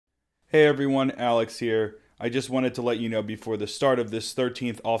Hey everyone, Alex here. I just wanted to let you know before the start of this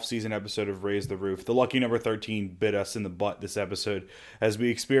 13th off-season episode of Raise the Roof, the lucky number 13 bit us in the butt this episode as we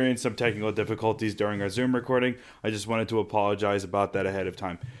experienced some technical difficulties during our Zoom recording. I just wanted to apologize about that ahead of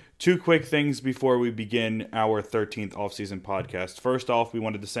time. Two quick things before we begin our 13th off-season podcast. First off, we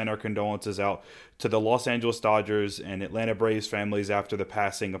wanted to send our condolences out to the Los Angeles Dodgers and Atlanta Braves families after the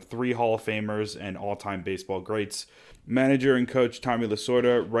passing of three Hall of Famers and all-time baseball greats. Manager and coach Tommy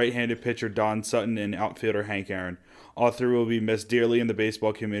Lasorda, right-handed pitcher Don Sutton, and outfielder Hank Aaron. All three will be missed dearly in the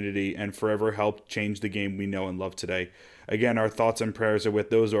baseball community and forever helped change the game we know and love today. Again, our thoughts and prayers are with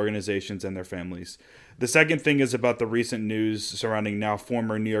those organizations and their families. The second thing is about the recent news surrounding now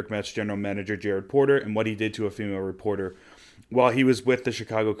former New York Mets general manager Jared Porter and what he did to a female reporter while he was with the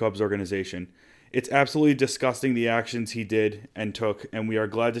Chicago Cubs organization. It's absolutely disgusting the actions he did and took, and we are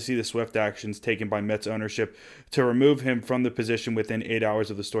glad to see the swift actions taken by Mets ownership to remove him from the position within 8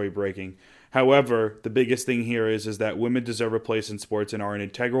 hours of the story breaking. However, the biggest thing here is that women deserve a place in sports and are an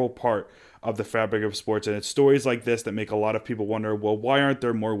integral part of the fabric of sports, and it's stories like this that make a lot of people wonder, well, why aren't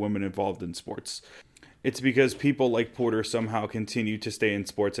there more women involved in sports? It's because people like Porter somehow continue to stay in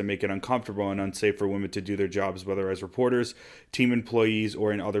sports and make it uncomfortable and unsafe for women to do their jobs, whether as reporters, team employees,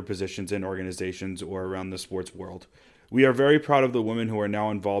 or in other positions in organizations or around the sports world. We are very proud of the women who are now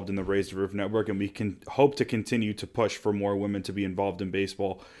involved in the Raise the Roof Network, and we can hope to continue to push for more women to be involved in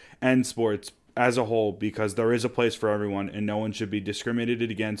baseball and sports as a whole, because there is a place for everyone and no one should be discriminated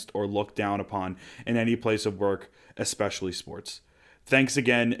against or looked down upon in any place of work, especially sports. Thanks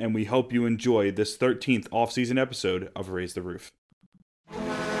again, and we hope you enjoy this 13th off-season episode of Raise the Roof.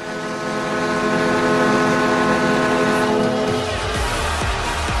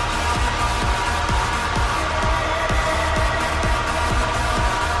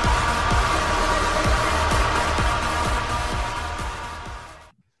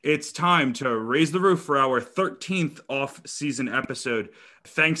 It's time to raise the roof for our 13th off-season episode.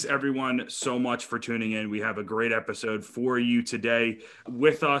 Thanks, everyone, so much for tuning in. We have a great episode for you today.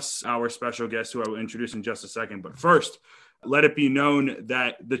 With us, our special guest, who I will introduce in just a second. But first, let it be known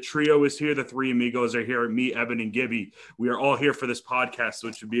that the trio is here. The three amigos are here. Me, Evan, and Gibby. We are all here for this podcast, so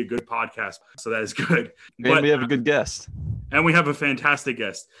it should be a good podcast. So that is good. And we have a good guest. And we have a fantastic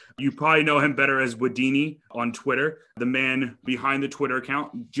guest. You probably know him better as Wadini on Twitter, the man behind the Twitter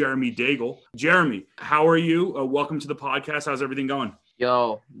account, Jeremy Daigle. Jeremy, how are you? Welcome to the podcast. How's everything going?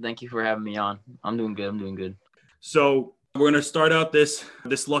 Yo, thank you for having me on. I'm doing good. So we're going to start out this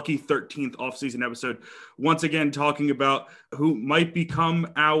lucky 13th offseason episode once again talking about who might become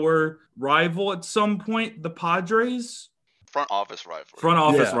our rival at some point, the Padres. Front office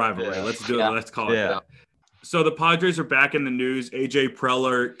rivalry. Yeah. Let's do it. Let's call it that. So the Padres are back in the news. AJ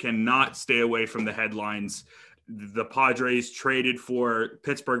Preller cannot stay away from the headlines. The Padres traded for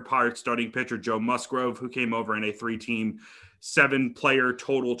Pittsburgh Pirates starting pitcher Joe Musgrove, who came over in a 3-team, 7-player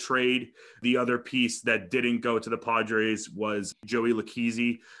total trade. The other piece that didn't go to the Padres was Joey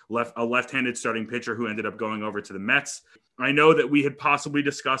Lucchesi, a left-handed starting pitcher who ended up going over to the Mets. I know that we had possibly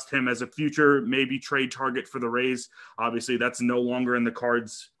discussed him as a future maybe trade target for the Rays. Obviously, that's no longer in the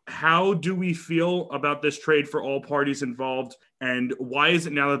cards. How do we feel about this trade for all parties involved? And why is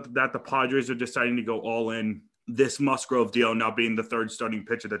it now that the Padres are deciding to go all in, this Musgrove deal now being the third starting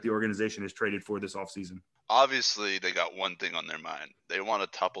pitcher that the organization has traded for this offseason? Obviously, they got one thing on their mind. They want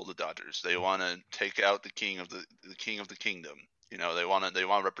to topple the Dodgers. They want to take out the king of the kingdom. You know, they want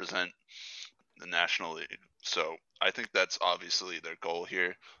to represent the National League. So I think that's obviously their goal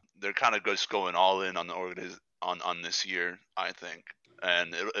here. They're kind of just going all in on the on this year, I think,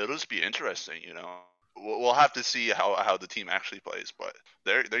 and it'll just be interesting. You know, we'll have to see how the team actually plays, but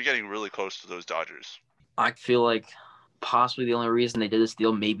they're getting really close to those Dodgers. I feel like possibly the only reason they did this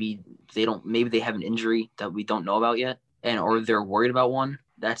deal, maybe they have an injury that we don't know about yet, or they're worried about one.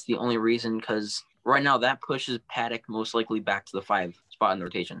 That's the only reason, because right now that pushes Paddock most likely back to the 5 spot in the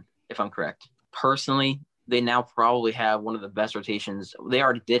rotation, if I'm correct. Personally, they now probably have one of the best rotations. They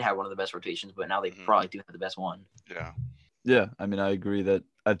already did have one of the best rotations, but now they probably do have the best one. Yeah. I mean, I agree that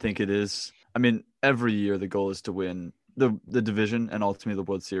I think it is. I mean, every year the goal is to win the division and ultimately the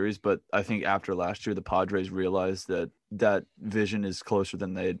World Series. But I think after last year, the Padres realized that vision is closer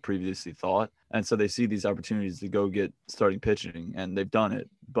than they had previously thought. And so they see these opportunities to go get starting pitching, and they've done it.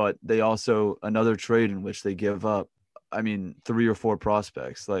 But they also, another trade in which they give up, 3 or 4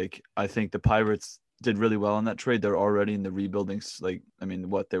 prospects. Like, I think the Pirates did really well in that trade. They're already in the rebuilding. They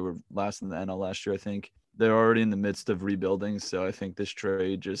were last in the NL last year, I think. They're already in the midst of rebuilding. So I think this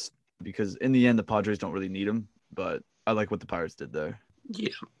trade just, because in the end, the Padres don't really need him, but I like what the Pirates did there.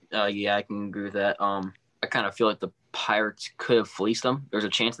 Yeah, I can agree with that. I kind of feel like the Pirates could have fleeced them. There's a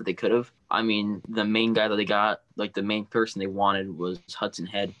chance that they could have. I mean, the main guy that they got, like the main person they wanted was Hudson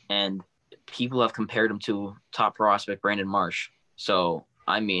Head, and people have compared him to top prospect Brandon Marsh. So,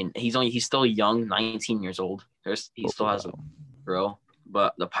 I mean, he's still young, 19 years old. He still has a grow,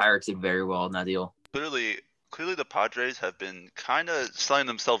 but the Pirates did very well in that deal. Clearly the Padres have been kind of selling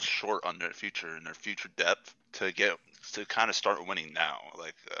themselves short on their future and their future depth to kind of start winning now.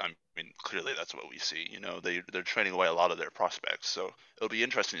 Like, I mean, clearly that's what we see. You know, they're trading away a lot of their prospects, so it'll be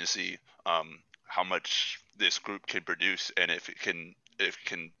interesting to see how much this group can produce and if it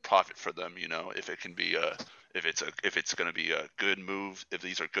can profit for them. You know, if it can be if it's going to be a good move, if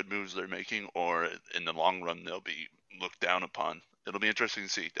these are good moves they're making, or in the long run they'll be looked down upon. It'll be interesting to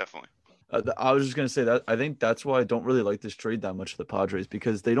see, definitely. I was just going to say that I think that's why I don't really like this trade that much for the Padres,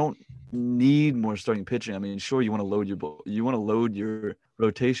 because they don't need more starting pitching. I mean, sure, you want to load your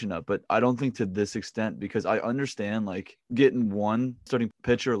rotation up, but I don't think to this extent, because I understand like getting one starting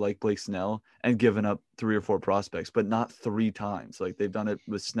pitcher like Blake Snell and giving up 3 or 4 prospects, but not 3 times. Like they've done it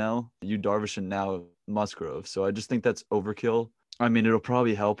with Snell, Darvish, and now Musgrove. So I just think that's overkill. I mean, it'll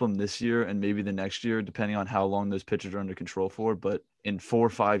probably help them this year and maybe the next year, depending on how long those pitchers are under control for. But in 4 or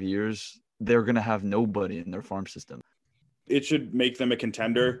 5 years, they're going to have nobody in their farm system. It should make them a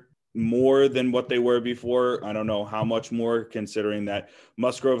contender more than what they were before. I don't know how much more, considering that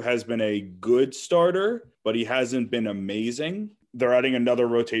Musgrove has been a good starter, but he hasn't been amazing. They're adding another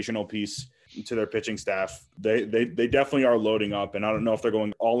rotational piece to their pitching staff. They definitely are loading up, and I don't know if they're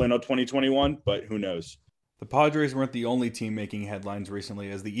going all in on 2021, but who knows? The Padres weren't the only team making headlines recently,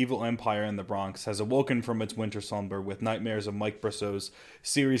 as the evil empire in the Bronx has awoken from its winter slumber with nightmares of Mike Brosseau's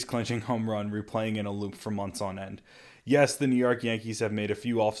series-clinching home run replaying in a loop for months on end. Yes, the New York Yankees have made a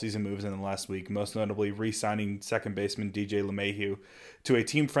few offseason moves in the last week, most notably re-signing second baseman DJ LeMahieu to a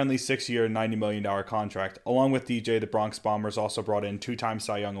team-friendly 6-year, $90 million contract. Along with DJ, the Bronx Bombers also brought in 2-time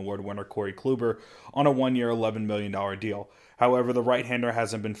Cy Young Award winner Corey Kluber on a 1-year, $11 million deal. However, the right-hander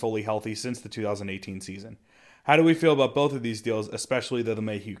hasn't been fully healthy since the 2018 season. How do we feel about both of these deals, especially the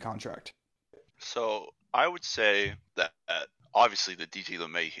LeMahieu contract? So I would say that obviously the DJ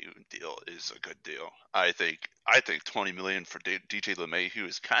LeMahieu deal is a good deal. I think $20 million for DJ LeMahieu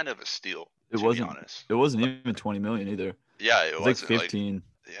is kind of a steal. It wasn't even $20 million either. Yeah, it was like 15.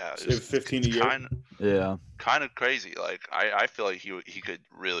 Yeah, it was 15 a year. Kind of crazy. Like I feel like he could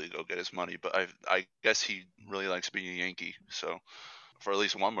really go get his money, but I guess he really likes being a Yankee. So for at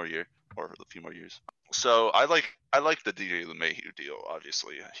least one more year or a few more years. So I like the DJ LeMahieu deal.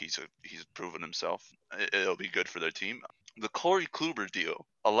 Obviously, he's proven himself. It'll be good for their team. The Corey Kluber deal,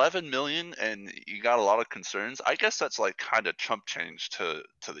 $11 million, and you got a lot of concerns. I guess that's like kind of chump change to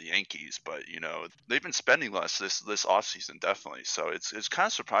the Yankees, but you know they've been spending less this offseason definitely. So it's kind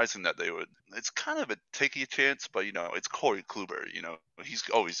of surprising that they would. It's kind of a takey chance, but you know it's Corey Kluber. You know he's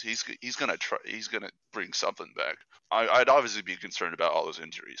gonna try. He's gonna bring something back. I'd obviously be concerned about all those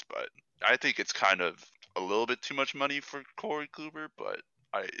injuries, but I think it's kind of a little bit too much money for Corey Kluber, but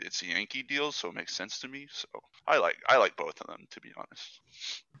it's a Yankee deal, so it makes sense to me. So I like both of them, to be honest.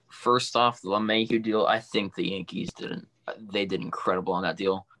 First off, the LeMahieu deal, I think the Yankees did incredible on that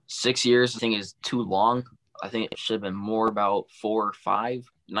deal. 6 years, I think, is too long. I think it should have been more about 4 or 5.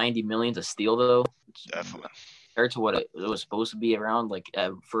 $90 million to steal, though. Definitely. Compared to what it was supposed to be around, like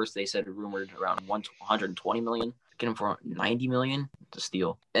at first they said rumored around $120 million. Get him for $90 million to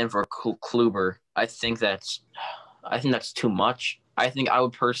steal. And for Kluber, I think that's too much. I think I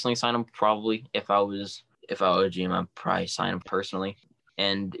would personally sign him probably if I was a GM. I'd probably sign him personally.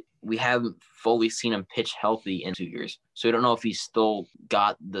 And we haven't fully seen him pitch healthy in 2 years, so I don't know if he's still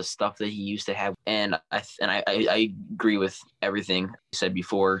got the stuff that he used to have. And I agree with everything you said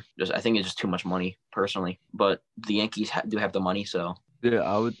before. I think it's just too much money personally. But the Yankees do have the money, so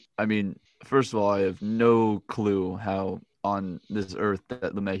yeah, I mean, first of all, I have no clue how on this earth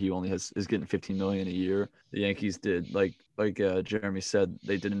that LeMahieu only is getting $15 million a year. The Yankees did, like Jeremy said,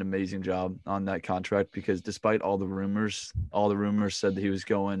 they did an amazing job on that contract, because despite all the rumors said that he was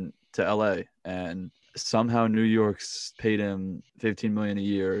going to LA, and somehow New York's paid him $15 million a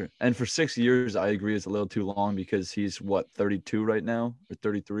year. And for 6 years, I agree it's a little too long, because he's 32 right now, or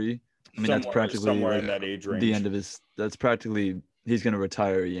 33. I mean, that's practically somewhere in that age range. The end of that's practically, he's going to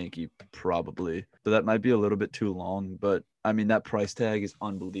retire a Yankee probably. So that might be a little bit too long, but I mean, that price tag is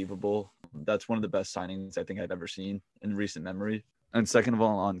unbelievable. That's one of the best signings I think I've ever seen in recent memory. And second of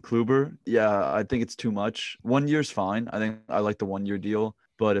all, on Kluber, yeah, I think it's too much. 1 year's fine. I think I like the 1 year deal,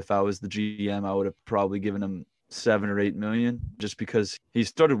 but if I was the GM, I would have probably given him $7 or $8 million, just because he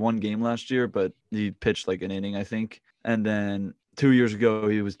started one game last year, but he pitched like an inning, I think. And then 2 years ago,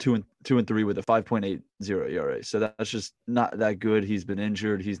 he was 2-3 with a 5.80 ERA. So that's just not that good. He's been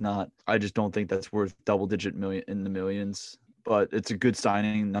injured. He's not. I just don't think that's worth double-digit million in the millions. But it's a good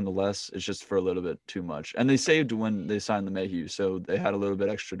signing nonetheless. It's just for a little bit too much. And they saved when they signed LeMahieu, so they had a little bit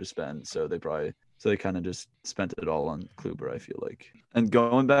extra to spend. So they kind of just spent it all on Kluber, I feel like. And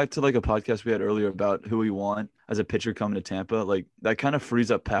going back to like a podcast we had earlier about who we want as a pitcher coming to Tampa, like that kind of frees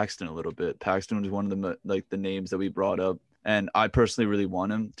up Paxton a little bit. Paxton was one of the names that we brought up. And I personally really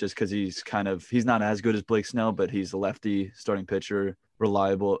want him just because he's not as good as Blake Snell, but he's a lefty starting pitcher,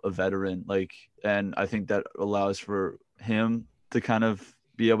 reliable, a veteran. And I think that allows for him to kind of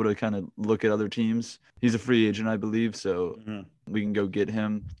be able to kind of look at other teams. He's a free agent, I believe, so we can go get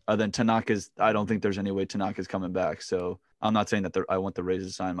him. Then I don't think there's any way Tanaka's coming back. So I'm not saying that I want the Rays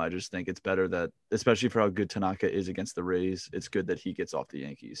to sign him. I just think it's better that, especially for how good Tanaka is against the Rays, it's good that he gets off the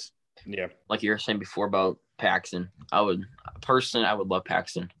Yankees. Yeah. Like you were saying before about Paxton, I would love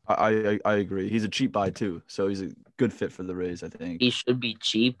Paxton. I agree. He's a cheap buy too, so he's a good fit for the Rays, I think. He should be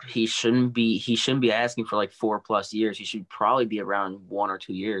cheap. He shouldn't be asking for like 4+ years. He should probably be around 1 or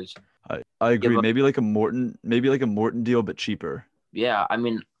 2 years. I agree. Maybe like a Morton deal, but cheaper. Yeah, I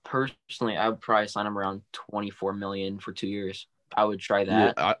mean, personally, I would probably sign him around $24 million for 2 years. I would try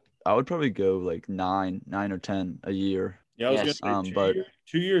that. Yeah, I would probably go like 9 or 10 a year. Yeah, I was gonna say 2 years,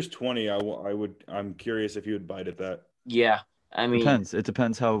 2 years 20. I'm curious if you would bite at that. Yeah, I mean, It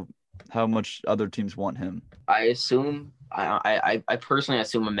depends how much other teams want him. I assume I personally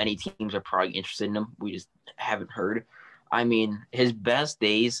assume many teams are probably interested in him. We just haven't heard. I mean, his best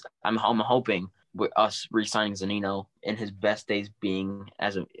days, I'm hoping with us re-signing Zunino, and his best days being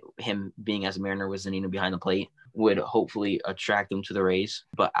as a Mariner with Zunino behind the plate would hopefully attract him to the Rays.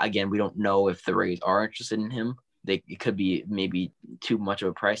 But again, we don't know if the Rays are interested in him. It could be maybe too much of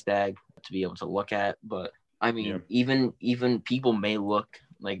a price tag to be able to look at. But I mean, even people may look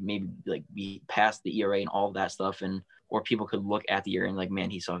like maybe like be past the ERA and all of that stuff, or people could look at the ERA and like, man,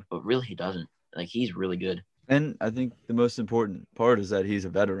 he sucks, but really he doesn't. Like, he's really good. And I think the most important part is that he's a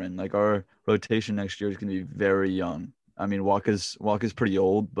veteran. Like, our rotation next year is going to be very young. I mean, Walker's pretty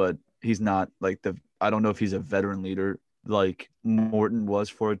old, but he's not like I don't know if he's a veteran leader like Morton was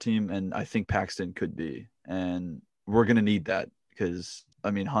for a team, and I think Paxton could be. And we're going to need that because,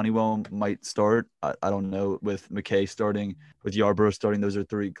 I mean, Honeywell might start. I don't know, with McKay starting, with Yarbrough starting. Those are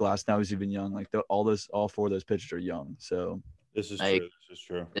three. Glasnow is even young. Like, all four of those pitchers are young. So this is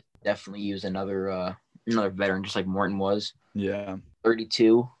true. Definitely use another veteran, just like Morton was. Yeah.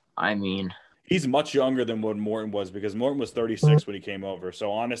 32. I mean, he's much younger than what Morton was, because Morton was 36 when he came over.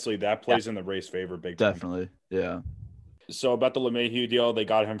 So honestly, that plays in the Rays' favor big time. Definitely. Yeah. So about the LeMahieu deal, they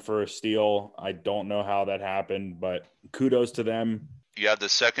got him for a steal. I don't know how that happened, but kudos to them. You have the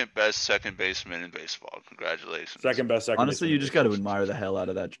second best second baseman in baseball. Congratulations. Second best second. Honestly, you just got to admire the hell out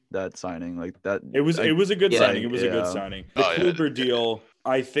of that signing. Like that. It was a good signing. It was a good yeah. signing. The Kluber deal,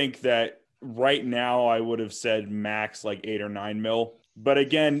 I think that right now I would have said max like 8 or 9 mil. But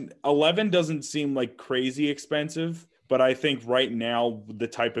again, 11 doesn't seem like crazy expensive. But I think right now, the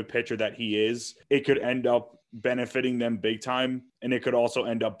type of pitcher that he is, it could end up benefiting them big time, and it could also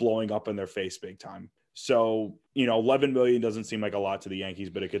end up blowing up in their face big time. So, 11 million doesn't seem like a lot to the Yankees,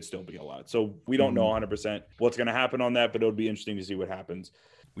 but it could still be a lot. So we don't know 100% what's going to happen on that, but it'll be interesting to see what happens.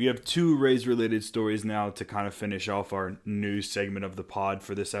 We have 2 Rays-related stories now to kind of finish off our news segment of the pod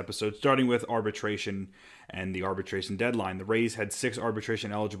for this episode, starting with arbitration and the arbitration deadline. The Rays had 6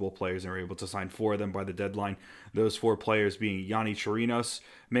 arbitration-eligible players and were able to sign 4 of them by the deadline. Those 4 players being Yanni Chirinos,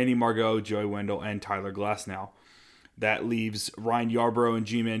 Manny Margot, Joey Wendell, and Tyler Glasnow. That leaves Ryan Yarbrough and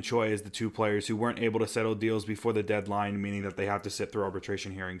Ji-Man Choi as the 2 players who weren't able to settle deals before the deadline, meaning that they have to sit through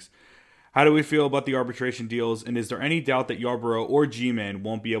arbitration hearings. How do we feel about the arbitration deals, and is there any doubt that Yarbrough or Ji-Man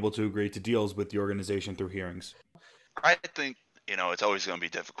won't be able to agree to deals with the organization through hearings? I think, it's always going to be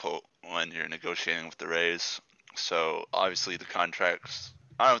difficult when you're negotiating with the Rays. So, obviously, the contracts,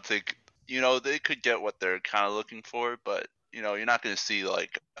 I don't think, they could get what they're kind of looking for, but, you're not going to see,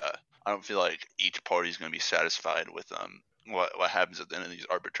 I don't feel like each party is going to be satisfied with what happens at the end of these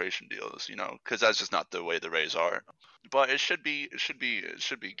arbitration deals, because that's just not the way the Rays are. But it should be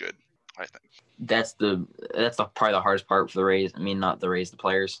good, I think. That's probably the hardest part for the Rays. I mean, not the Rays, the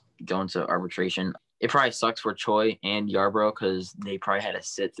players going to arbitration. It probably sucks for Choi and Yarbrough because they probably had to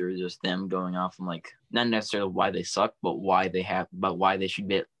sit through just them going off and not necessarily why they suck, but why they should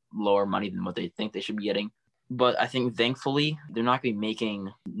get lower money than what they think they should be getting. But I think thankfully they're not going to be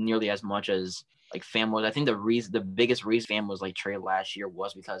making nearly as much as Pham was. I think the biggest reason Pham was traded last year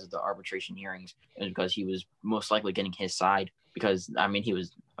was because of the arbitration hearings, and because he was most likely getting his side because he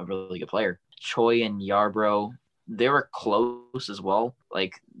was a really good player. Choi and Yarbrough, they were close as well.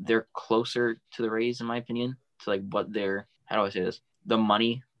 Like they're closer to the Rays in my opinion to like what they're, how do I say this? The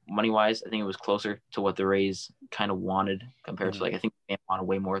money wise, I think it was closer to what the Rays kind of wanted compared to like I think they wanted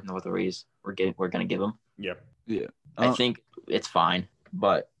way more than what the Rays were going to give them. Yep. Yeah. I think it's fine,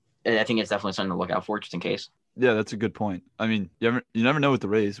 but I think it's definitely something to look out for just in case. Yeah, that's a good point. I mean, you never know with the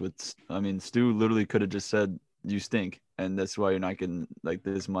Rays. Stu literally could have just said you stink, and that's why you're not getting like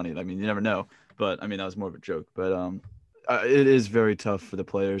this money. I mean, you never know. But I mean, that was more of a joke. But it is very tough for the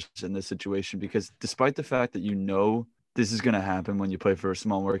players in this situation because despite the fact that this is going to happen when you play for a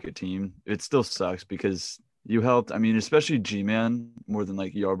small market team, it still sucks because you helped. I mean, especially G-Man more than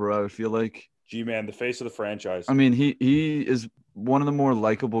like Yarborough, I would feel like. G-Man, the face of the franchise. I mean, he is one of the more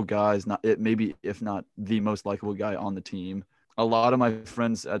likable guys, maybe if not the most likable guy on the team. A lot of my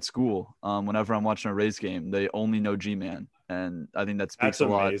friends at school, whenever I'm watching a Rays game, they only know G-Man. And I think that speaks a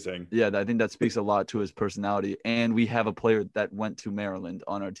lot. Amazing. Yeah, I think that speaks a lot to his personality. And we have a player that went to Maryland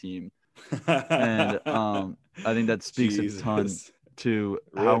on our team. And I think that speaks a ton to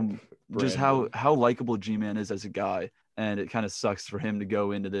how likable G-Man is as a guy. And it kind of sucks for him to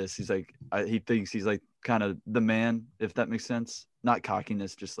go into this. He's like, he thinks he's like kind of the man, if that makes sense. Not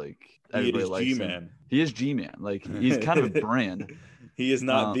cockiness, just like everybody likes G-Man. him. He is G-Man. Like he's kind of a brand. He is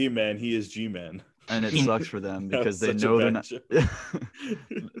not the man. He is G-Man. And it sucks for them because they know they're not.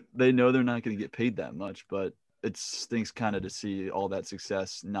 They know they're not going to get paid that much, but it stinks kind of to see all that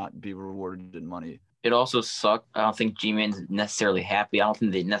success not be rewarded in money. It also sucked. I don't think G-Man's necessarily happy. I don't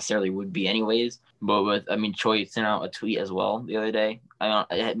think they necessarily would be anyways. But Choi sent out a tweet as well the other day.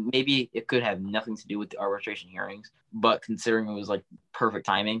 Maybe it could have nothing to do with the arbitration hearings, but considering it was like perfect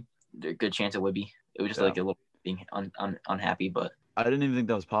timing, there's a good chance it would be. It was just like a little being unhappy, but I didn't even think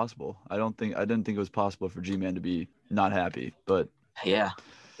that was possible. I didn't think it was possible for G-Man to be not happy, but yeah.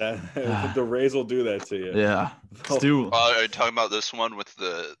 The Rays will do that to you. Yeah. Stu. Are you talking about this one with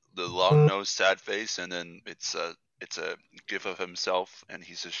the long nose sad face, and then it's a gif of himself, and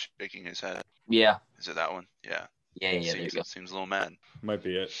he's just shaking his head? Yeah. Is it that one? Yeah. Yeah. There you go. Seems a little mad. Might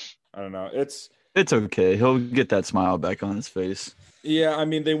be it. I don't know. It's okay. He'll get that smile back on his face. Yeah, I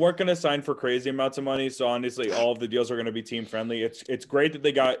mean, they weren't going to sign for crazy amounts of money, so honestly, all of the deals are going to be team friendly. It's great that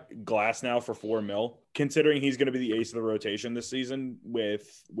they got Glass now for $4 million, considering he's going to be the ace of the rotation this season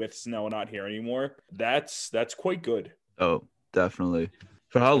with Snell not here anymore. That's quite good. Oh, definitely.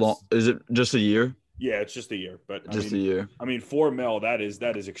 For how long? Is it just a year? Yeah, it's just a year, but a year. I mean, $4 million,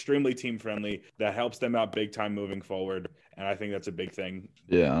 that is extremely team friendly. That helps them out big time moving forward, and I think that's a big thing.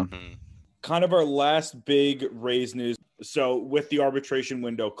 Yeah. Kind of our last big Rays news. So with the arbitration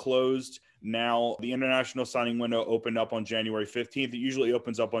window closed, now the international signing window opened up on January 15th. It usually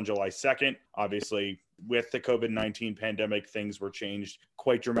opens up on July 2nd. Obviously, with the COVID-19 pandemic, things were changed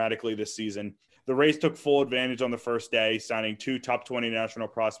quite dramatically this season. The Rays took full advantage on the first day, signing 2 top 20 national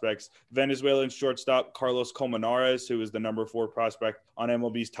prospects, Venezuelan shortstop Carlos Colmenares, who is the number 4 prospect on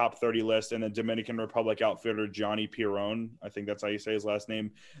MLB's top 30 list, and the Dominican Republic outfielder Johnny Pirone. I think that's how you say his last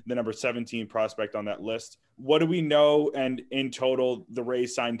name, the number 17 prospect on that list. What do we know? And in total, the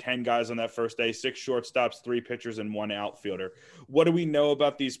Rays signed 10 guys on that first day, 6 shortstops, 3 pitchers, and 1 outfielder. What do we know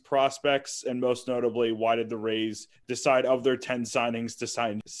about these prospects? And most notably, why did the Rays decide of their 10 signings to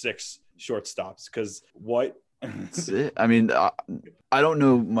sign 6 shortstops? Because what? I mean, I don't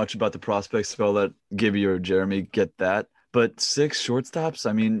know much about the prospects, so I'll let Gibby or Jeremy get that. But 6 shortstops,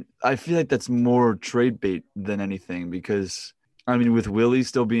 I mean, I feel like that's more trade bait than anything because, I mean, with Willie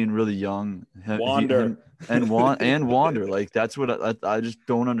still being really young, Wander. Wander, like that's what I just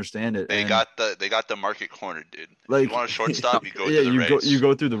don't understand it. They got the market cornered, dude. Like, if you want a shortstop, you go to the Rays. You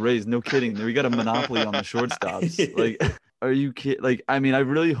go through the Rays. No kidding. We got a monopoly on the shortstops. Like, are you kidding? Like, I mean, I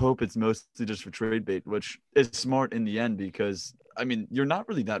really hope it's mostly just for trade bait, which is smart in the end because, I mean, you're not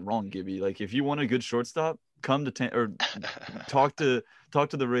really that wrong, Gibby. Like, if you want a good shortstop, come to or talk to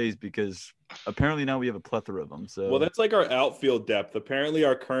the Rays because apparently now we have a plethora of them. So well, that's like our outfield depth. Apparently,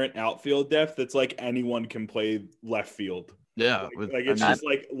 our current outfield depth, it's like anyone can play left field. Yeah, it's just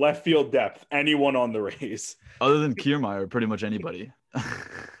like left field depth. Anyone on the Rays, other than Kiermaier, pretty much anybody.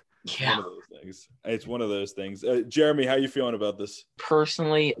 Yeah, one of those things. It's one of those things. Jeremy, how you feeling about this?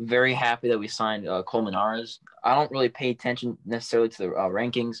 Personally, very happy that we signed Colmenares. I don't really pay attention necessarily to the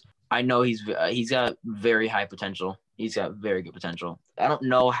rankings. I know he's got very high potential. He's got very good potential. I don't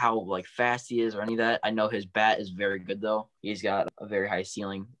know how fast he is or any of that. I know his bat is very good though. He's got a very high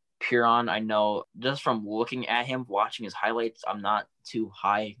ceiling. Piron, I know just from looking at him, watching his highlights, I'm not too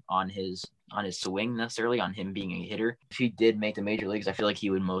high on his swing necessarily, on him being a hitter. If he did make the major leagues, I feel like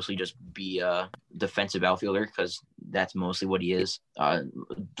he would mostly just be a defensive outfielder because that's mostly what he is,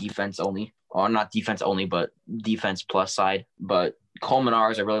 defense only. or not defense only, but defense plus side. But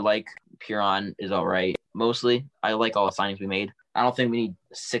Colmenars, I really like. Piron is all right. Mostly, I like all the signings we made. I don't think we need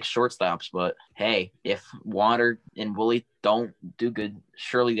 6 shortstops, but hey, if Water and Willie don't do good,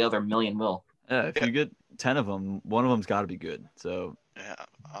 surely the other million will. Yeah, if you get 10 of them, one of them's got to be good. So Yeah,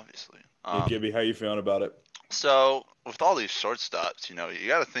 obviously. Hey, Gibby, how you feeling about it? So with all these shortstops, you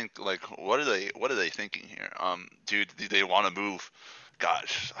got to think like, what are they thinking here? Do they want to move?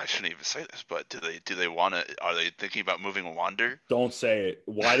 Gosh, I shouldn't even say this, but do they want to? Are they thinking about moving Wander? Don't say it.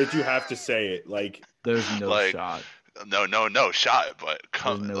 Why did you have to say it? Like, there's no Like, shot. No shot, but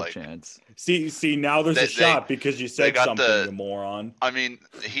There's no chance. see, now there's a shot because you said got something, you moron. I mean,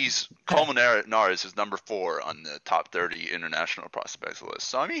 Colmenars is number 4 on the top 30 international prospects list.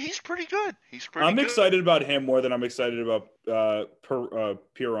 So I mean, he's pretty good. I'm excited about him more than I'm excited about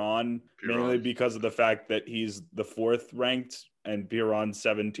Piron, mainly because of the fact that he's the 4th ranked and Piron's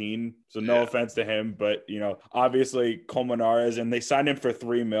 17. So no offense to him, but obviously Colmenares, and they signed him for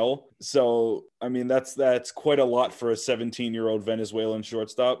 $3 million. So I mean, that's quite a lot for a 17-year-old Venezuelan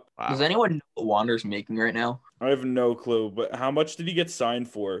shortstop. Wow. Does anyone know what Wander's making right now? I have no clue, but how much did he get signed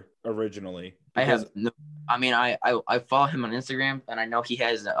for originally? I have no. I mean, I follow him on Instagram, and I know he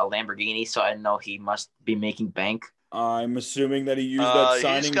has a Lamborghini, so I know he must be making bank. I'm assuming that he used that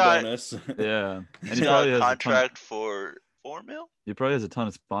signing bonus. Yeah, and He's got a contract for $4 million. He probably has a ton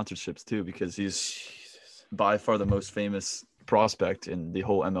of sponsorships too, because he's by far the most famous prospect in the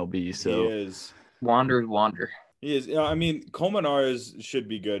whole MLB. So he is. Wander. He is. I mean, Colmenares should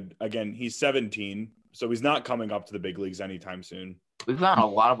be good. Again, he's 17, so he's not coming up to the big leagues anytime soon. We've gotten a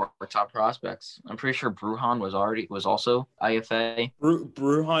lot of our top prospects. I'm pretty sure Brujan was also IFA.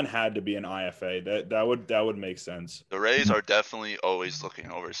 Brujan had to be an IFA. That would make sense. The Rays are definitely always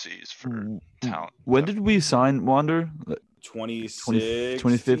looking overseas for talent. When did we sign Wander?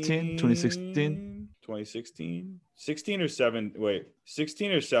 2015, 2016, 16 or 7. Wait,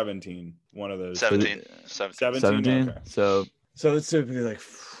 16 or 17. One of those. 17. Okay. So it's typically like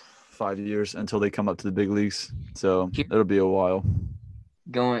 5 years until they come up to the big leagues. So it'll be a while.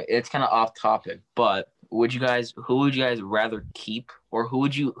 It's kind of off topic, but who would you guys rather keep, or who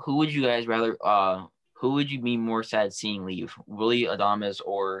would you guys rather who would you be more sad seeing leave, Willie Adames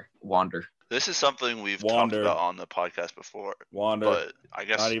or Wander? This is something we've talked about on the podcast before. Wander, but I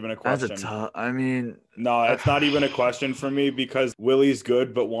guess not even a question. That's No, it's not even a question for me, because Willie's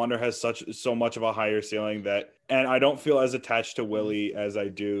good, but Wander has so much of a higher ceiling and I don't feel as attached to Willie as I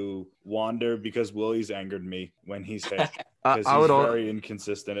do Wander, because Willie's angered me when he's hit. Because he's very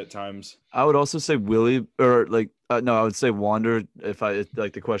inconsistent at times. I would also say Willie, or I would say Wander. If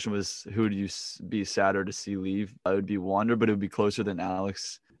the question was who do you be sadder to see leave, I would be Wander, but it would be closer than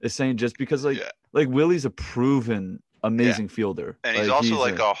Alex is saying, just because Willie's a proven amazing fielder, and he's also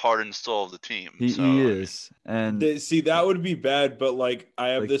a heart and soul of the team. He is, and see, that would be bad, but I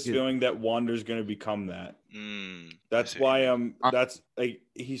have this feeling that Wander's going to become that. That's why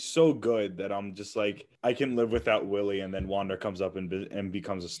he's so good that I'm just I can live without Willie, and then Wander comes up and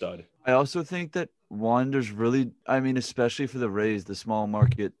becomes a stud. I also think that Wander's really, especially for the Rays, the small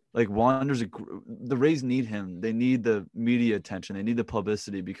market, Wander's the Rays need him. They need the media attention. They need the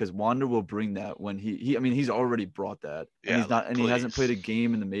publicity, because Wander will bring that when he's already brought that. And he hasn't played a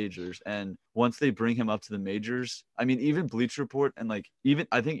game in the majors. And once they bring him up to the majors, even Bleacher Report and even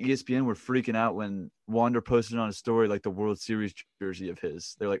I think ESPN were freaking out when Wander posted on a story the World Series jersey of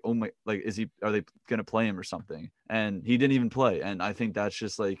his. They're like, oh my, are they gonna play him or something? And he didn't even play. And I think that's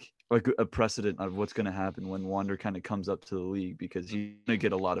just like a precedent of what's going to happen when Wander kind of comes up to the league, because he's going to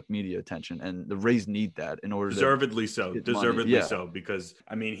get a lot of media attention, and the Rays need that in order deservedly to so because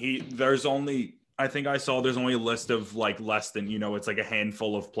there's only a list of less than it's a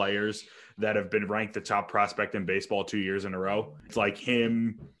handful of players that have been ranked the top prospect in baseball 2 years in a row. It's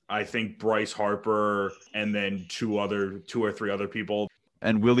him, I think Bryce Harper, and then two or three other people.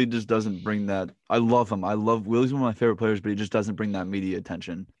 And Willie just doesn't bring that. I love him. Willie's one of my favorite players, but he just doesn't bring that media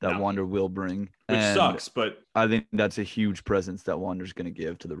attention that Wander will bring. Which sucks, but I think that's a huge presence that Wander's going to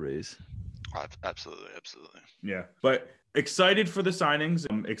give to the Rays. Absolutely. Yeah, but excited for the signings.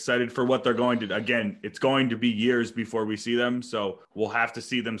 I'm excited for what they're going to do. Again, it's going to be years before we see them, so we'll have to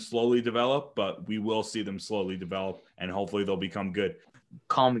see them slowly develop, but we will see them slowly develop, and hopefully they'll become good.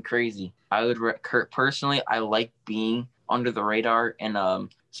 Call me crazy. I would personally, I like being under the radar in a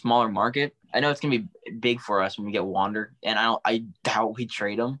smaller market. I know it's gonna be big for us when we get Wander, and I doubt we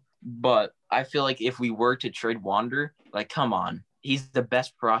trade him. But I feel if we were to trade Wander, come on, he's the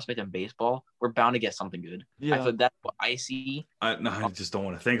best prospect in baseball. we're bound to get something good. Yeah. I feel that's what I see. I just don't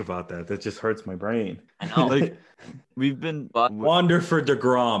want to think about that. That just hurts my brain. I know. Like, we've been But- Wander for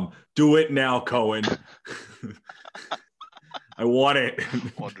DeGrom. Do it now, Cohen. I want it.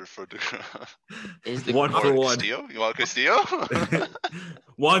 Wonder for Is the One Or for one. Castillo? You want Castillo?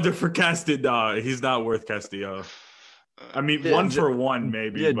 Wander for Castillo. He's not worth Castillo. I mean, Yeah, 1 for 1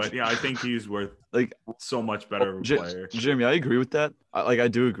 maybe, yeah, but yeah, I think he's worth like so much better of a player. Jeremy, I agree with that. I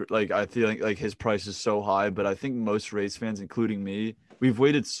do agree. Like, I feel like his price is so high, but I think most Rays fans, including me, we've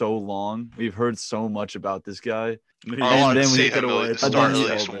waited so long. We've heard so much about this guy. I want to then we see take it him away. to It's a start at bunch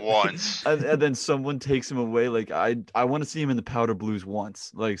of least helmet. once. And then someone takes him away. Like, I want to see him in the Powder Blues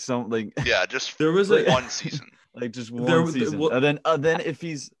once. Like, Yeah, just There was Like- one season. like just There- one season. well- And then if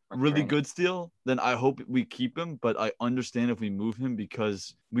he's really Training. good still, then I hope we keep him. But I understand if we move him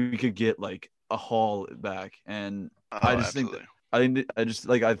because we could get like a haul back. And Oh, I just think absolutely. I just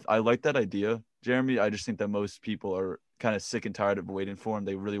like I like that idea, Jeremy. I just think that most people are kind of sick and tired of waiting for him.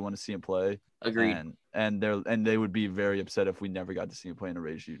 They really want to see him play. Agreed. And they would be very upset if we never got to see him play in a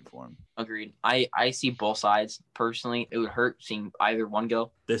Rays uniform. Agreed. I see both sides personally. It would hurt seeing either one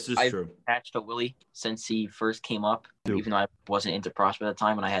go. This is I've true. attached to Willie since he first came up, Dude. even though I wasn't into prospect at the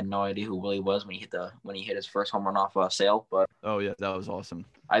time and I had no idea who Willie was when he hit his first home run off Sale. But Oh yeah, that was awesome.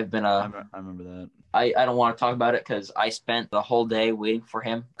 I've been I remember that. I don't want to talk about it because I spent the whole day waiting for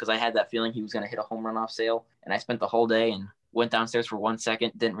him because I had that feeling he was going to hit a home run off Sale, and I spent the whole day and went downstairs for 1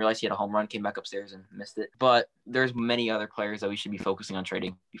 second, didn't realize he had a home run, came back upstairs and missed it. But there's many other players that we should be focusing on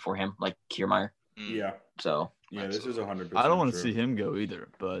trading before him, like Kiermaier. Yeah. So Yeah, this is 100%. I don't want to true. see him go either,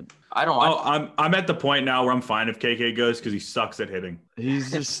 but I don't. Oh, I'm at the point now where I'm fine if KK goes because he sucks at hitting.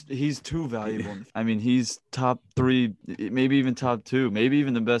 he's too valuable. I mean, he's top 3, maybe even top 2, maybe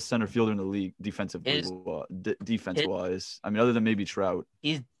even the best center fielder in the league defensively, defense wise. I mean, other than maybe Trout.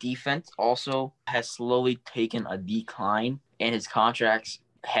 His defense also has slowly taken a decline, and his contract's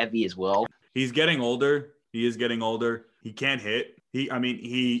heavy as well. He's getting older. He is getting older. He can't hit. He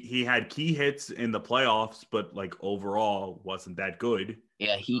he had key hits in the playoffs, but like overall wasn't that good.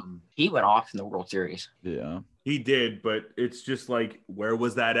 Yeah, he went off in the World Series. Yeah. He did, but it's just like, where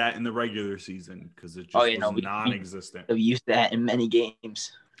was that at in the regular season? Because it just was non-existent. We used that in many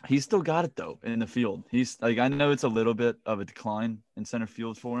games. He's still got it though in the field. He's like, I know it's a little bit of a decline in center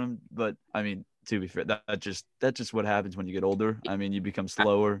field for him, but I mean, to be fair, that's just what happens when you get older. I mean, you become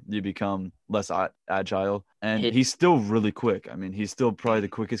slower, you become less agile, and he's still really quick. I mean, he's still probably the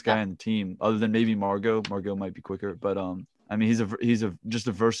quickest guy on the team, other than maybe Margot. Margot might be quicker, but I mean, he's just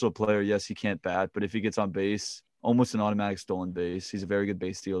a versatile player. Yes, he can't bat, but if he gets on base, almost an automatic stolen base. He's a very good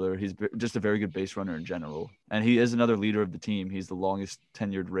base stealer. He's just a very good base runner in general, and he is another leader of the team. He's the longest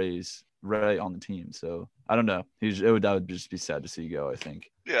tenured Ray on the team. So I don't know. That would just be sad to see go, I think.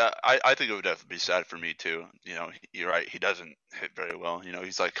 Yeah, I think it would definitely be sad for me too. You know, you're right. He doesn't hit very well. You know,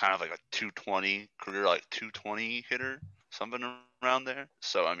 he's like kind of like a 220 career, like 220 hitter, something around there.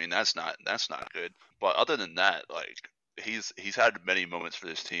 So I mean, that's not good. But other than that, like he's had many moments for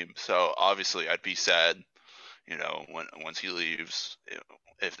this team. So obviously, I'd be sad, you know, once he leaves,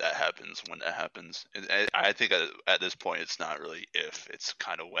 if that happens, when that happens. I think at this point, it's not really if, it's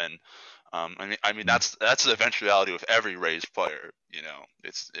kind of when. I mean that's the eventuality with every Rays player. You know,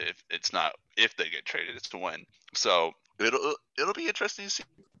 it's not if they get traded, it's to when. So it'll be interesting to see.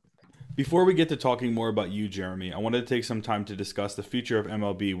 Before we get to talking more about you, Jeremy, I wanted to take some time to discuss the future of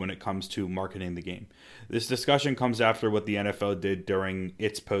MLB when it comes to marketing the game. This discussion comes after what the NFL did during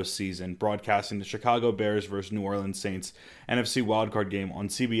its postseason, broadcasting the Chicago Bears versus New Orleans Saints NFC wildcard game on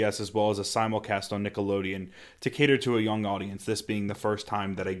CBS as well as a simulcast on Nickelodeon to cater to a young audience, this being the first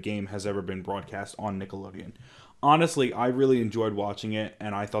time that a game has ever been broadcast on Nickelodeon. Honestly, I really enjoyed watching it,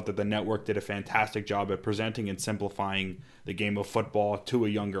 and I thought that the network did a fantastic job at presenting and simplifying the game of football to a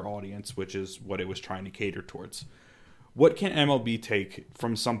younger audience, which is what it was trying to cater towards. What can MLB take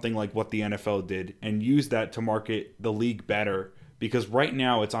from something like what the NFL did and use that to market the league better? Because right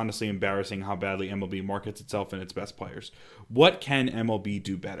now, it's honestly embarrassing how badly MLB markets itself and its best players. What can MLB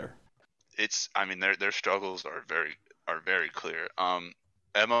do better? I mean, their struggles are very clear.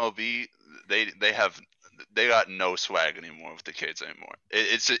 MLB, they got no swag anymore with the kids anymore.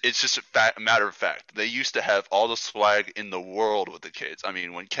 It's just a matter of fact. They used to have all the swag in the world with the kids. I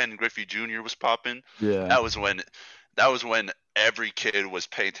mean, when Ken Griffey Jr. was popping, Yeah, that was when every kid was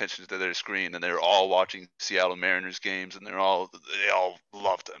paying attention to their screen, and they were all watching Seattle Mariners games, and they all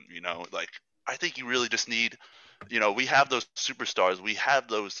loved them. You know, like I think you really just need. You know, we have those superstars. We have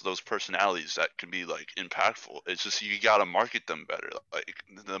those personalities that can be like impactful. It's just you got to market them better. Like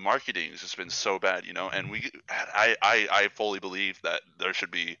the marketing has just been so bad, you know. And I fully believe that there should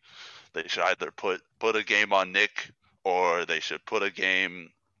be They should either put a game on Nick, or they should put a game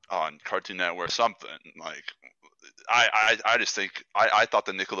on Cartoon Network, something. Like, I just think I thought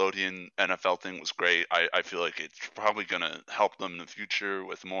the Nickelodeon NFL thing was great. I feel like it's probably gonna help them in the future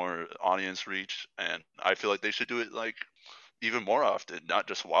with more audience reach, and I feel like they should do it like even more often, not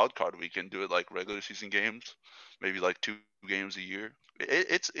just wild card weekend. Do it like regular season games, maybe like 2 games a year.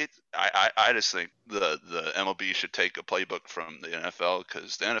 I just think the MLB should take a playbook from the NFL,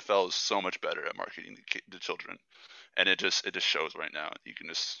 because the NFL is so much better at marketing to children, and it just shows right now. You can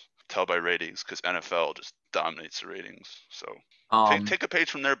just tell by ratings, because NFL just dominates the ratings. So take a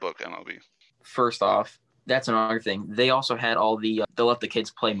page from their book, MLB. First off, that's another thing. They also had all the let the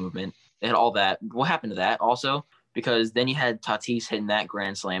kids play movement. They had all that. What happened to that also? Because then you had Tatis hitting that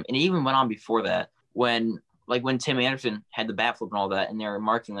grand slam, and it even went on before that when Tim Anderson had the bat flip and all that, and they were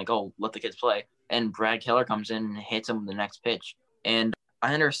marking like, oh, let the kids play, and Brad Keller comes in and hits him with the next pitch. And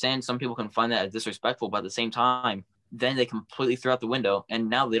I understand some people can find that as disrespectful, but at the same time, then they completely threw out the window, and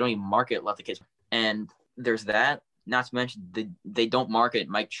now they don't even market let the kids. And there's that. Not to mention they don't market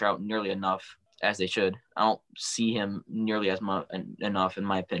Mike Trout nearly enough as they should. I don't see him nearly as much enough, in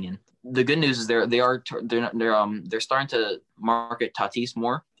my opinion. The good news is they're starting to market Tatis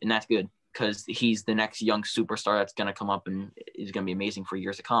more, and that's good, because he's the next young superstar that's going to come up and is going to be amazing for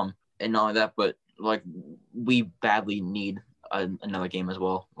years to come. And not only that, but like, we badly need another game as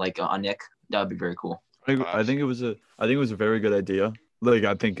well, like on Nick. That would be very cool. I think it was a very good idea. Like,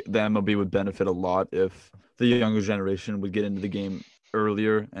 I think the MLB would benefit a lot if the younger generation would get into the game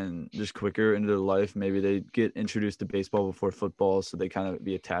earlier and just quicker into their life. Maybe they get introduced to baseball before football, so they kind of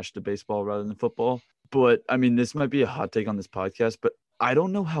be attached to baseball rather than football. But I mean, this might be a hot take on this podcast, but I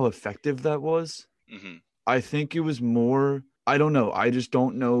don't know how effective that was. Mm-hmm. I think it was more, I don't know. I just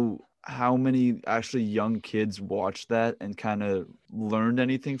don't know how many actually young kids watched that and kind of learned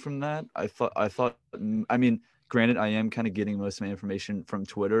anything from that. I thought, I mean, granted, I am kind of getting most of my information from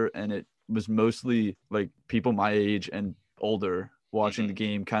Twitter, and it was mostly like people my age and older watching the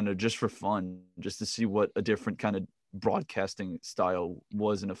game kind of just for fun, just to see what a different kind of broadcasting style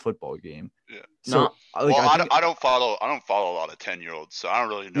was in a football game. Yeah. So I don't follow a lot of 10-year-olds, so I don't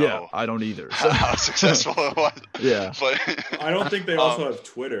really know. Yeah, I don't either. So. How successful it was. Yeah. But I don't think they also have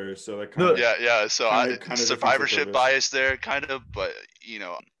Twitter, so that kind of yeah. So kind of survivorship bias there, kind of, but you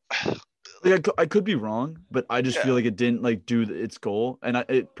know. Like, I could be wrong, but I just feel like it didn't like do its goal, and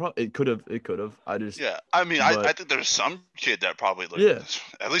it could have. I just I mean, I think there's some kid that probably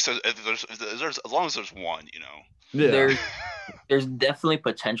at least there's as long as there's one, you know. Yeah, there's definitely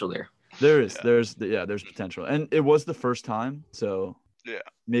potential there. There's potential, and it was the first time, so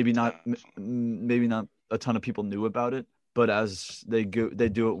maybe not a ton of people knew about it, but as they do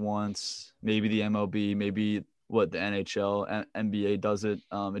it once, maybe the MLB, maybe the NHL, NBA does it.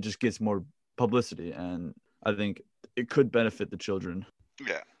 It just gets more publicity, and I think it could benefit the children.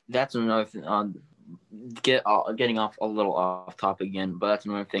 Yeah, that's another thing. Getting off a little off topic again, but that's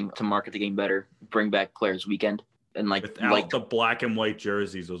another thing to market the game better. Bring back Players Weekend, and without the black and white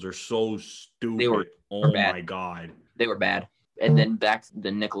jerseys, those are so stupid. My god, they were bad. And then back to the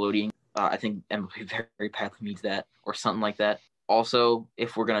Nickelodeon. I think MLB very badly needs that, or something like that. Also,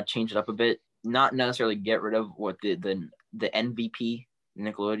 if we're gonna change it up a bit, not necessarily get rid of what the MVP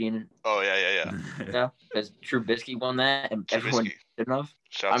Nickelodeon. Oh yeah. Because Trubisky won that, and everyone did enough.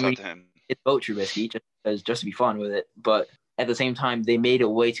 Shouts out to him. It's vote Trubisky just to be fun with it, but at the same time, they made it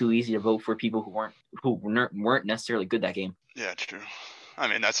way too easy to vote for people who weren't necessarily good that game. Yeah, true. I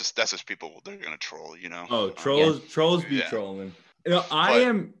mean, that's just people they're gonna troll, you know. Oh, trolls be trolling. You know,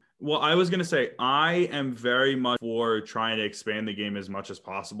 I was going to say, I am very much for trying to expand the game as much as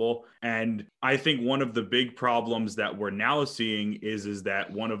possible. And I think one of the big problems that we're now seeing is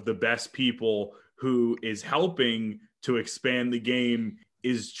that one of the best people who is helping to expand the game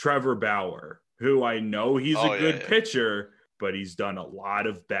is Trevor Bauer, who I know he's a good pitcher, but he's done a lot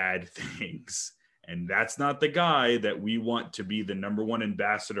of bad things. And that's not the guy that we want to be the number one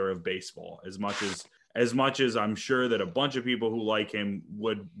ambassador of baseball, as much as I'm sure that a bunch of people who like him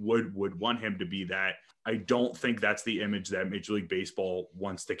would want him to be that. I don't think that's the image that Major League Baseball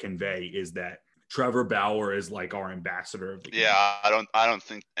wants to convey, is that Trevor Bauer is like our ambassador of the game. Yeah, I don't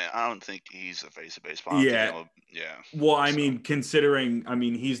think he's the face of baseball. Yeah. Well, I mean, considering,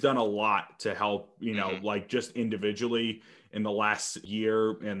 he's done a lot to help, like just individually in the last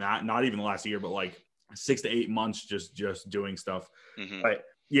year, and not even the last year, but like 6 to 8 months, just doing stuff. Mm-hmm. But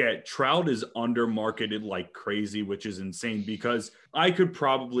yeah, Trout is undermarketed like crazy, which is insane, because I could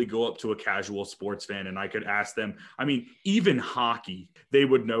probably go up to a casual sports fan and I could ask them, even hockey, they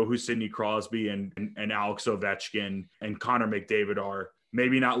would know who Sidney Crosby and Alex Ovechkin and Connor McDavid are.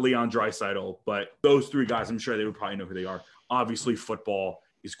 Maybe not Leon Draisaitl, but those three guys, I'm sure they would probably know who they are. Obviously, football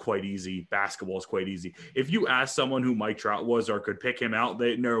is quite easy. Basketball is quite easy. If you ask someone who Mike Trout was or could pick him out,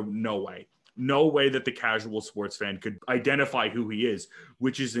 no way. No way that the casual sports fan could identify who he is,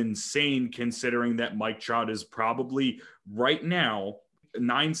 which is insane considering that Mike Trout is probably right now,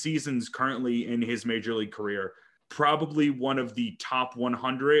 9 seasons currently in his major league career, probably one of the top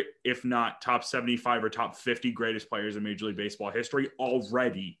 100, if not top 75 or top 50 greatest players in Major League Baseball history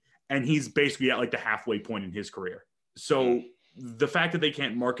already. And he's basically at like the halfway point in his career. So the fact that they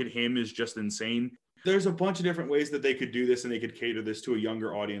can't market him is just insane. There's a bunch of different ways that they could do this and they could cater this to a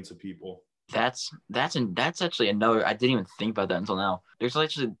younger audience of people. That's actually another. I didn't even think about that until now. There's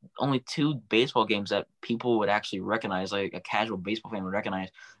actually only 2 baseball games that people would actually recognize, like a casual baseball fan would recognize.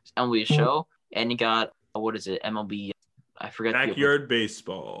 It's MLB Show, and you got what is it? MLB. I forget. Backyard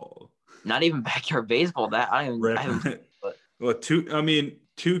baseball. Not even backyard baseball. That I haven't. Well,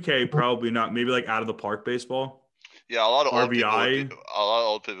 2K probably not. Maybe like out of the park baseball. Yeah, a lot of RBI.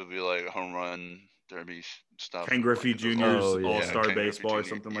 old people would be like home run derby stuff. Ken Griffey Jr.'s All-Star Ken Baseball Griffey or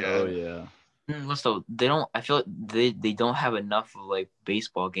something Jr. like Yeah. that. Oh yeah. Listen, they don't. I feel like they don't have enough of like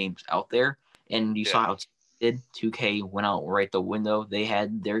baseball games out there, and you saw how it did. 2K went out right the window. They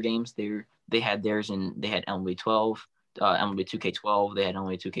had their games. They had theirs, and they had MLB 12, MLB 2K12. They had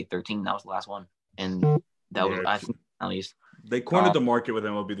MLB 2K13. That was the last one, and that was I think at least they cornered the market with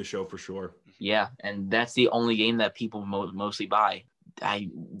MLB The Show for sure. Yeah, and that's the only game that people mostly buy.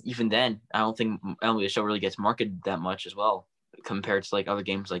 Even then, I don't think MLB The Show really gets marketed that much as well compared to like other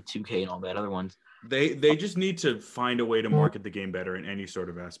games like 2K and all that other ones. They just need to find a way to market the game better in any sort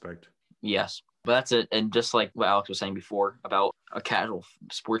of aspect. Yes, but that's it. And just like what Alex was saying before about a casual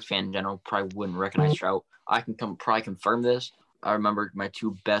sports fan in general probably wouldn't recognize Trout. I can probably confirm this. I remember my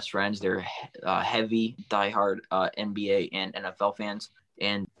 2 best friends. They're heavy, diehard NBA and NFL fans,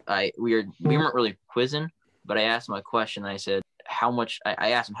 and we weren't really quizzing, but I asked them a question. And I said, how much?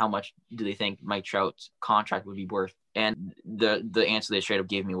 I asked them how much do they think Mike Trout's contract would be worth, and the answer they straight up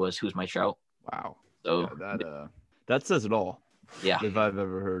gave me was, "Who's Mike Trout?" Wow. So that says it all. Yeah. If I've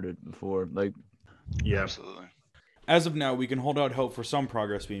ever heard it before, like. Yeah, Absolutely. As of now, we can hold out hope for some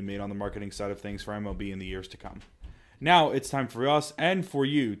progress being made on the marketing side of things for MLB in the years to come. Now it's time for us and for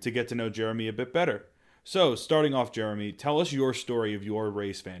you to get to know Jeremy a bit better. So, starting off, Jeremy, tell us your story of your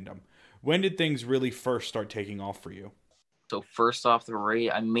Rays fandom. When did things really first start taking off for you? So first off, the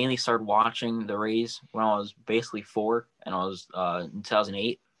Rays, I mainly started watching the Rays when I was basically 4, and I was in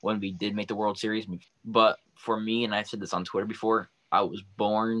 2008 when we did make the World Series. But for me, and I've said this on Twitter before, I was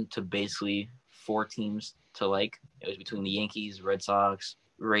born to basically 4 teams to like. It was between the Yankees, Red Sox,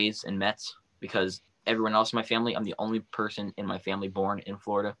 Rays, and Mets, because everyone else in my family, I'm the only person in my family born in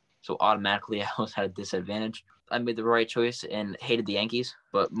Florida. So automatically I always had a disadvantage. I made the right choice and hated the Yankees,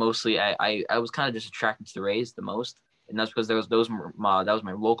 but mostly I was kind of just attracted to the Rays the most. And that's because that was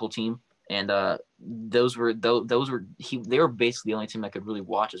my local team, and they were basically the only team I could really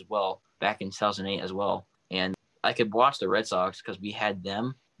watch as well back in 2008 as well. And I could watch the Red Sox because we had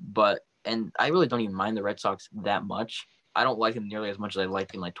them, and I really don't even mind the Red Sox that much. I don't like them nearly as much as I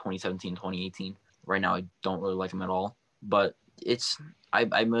liked in like 2017, 2018. Right now, I don't really like them at all. But I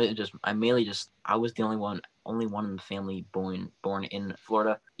was the only one in the family born in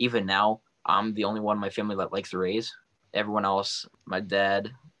Florida. Even now, I'm the only one in my family that likes the Rays. Everyone else, my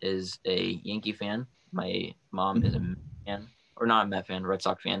dad is a Yankee fan. My mom is a Met fan, or not a Met fan, Red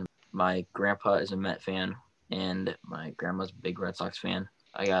Sox fan. My grandpa is a Met fan, and my grandma's a big Red Sox fan.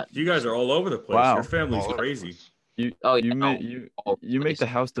 You guys are all over the place. Wow. Your family's crazy. You make the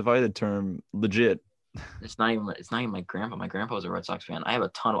house divided term legit. It's not even my grandpa. My grandpa was a Red Sox fan. I have a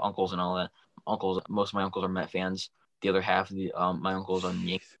ton of uncles and all that. Most of my uncles are Met fans. The other half of my uncles are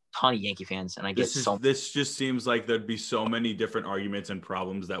ton of Yankee fans, and this just seems like there'd be so many different arguments and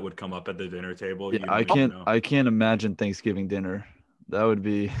problems that would come up at the dinner table. Yeah, I can't imagine Thanksgiving dinner. That would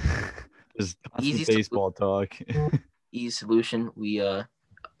be just constant baseball talk. Easy solution. We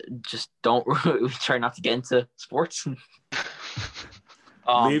just don't. We try not to get into sports.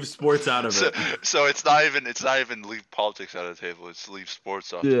 Leave sports out of it. So it's not even leave politics out of the table. It's leave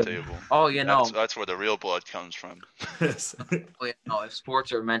sports off the table. Oh yeah, that's where the real blood comes from. Oh yeah, no. If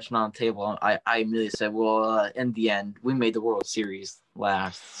sports are mentioned on the table, I immediately said, well, in the end, we made the World Series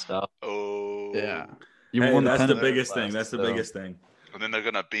last. So. Oh yeah, that's the biggest thing. That's the biggest thing. And then they're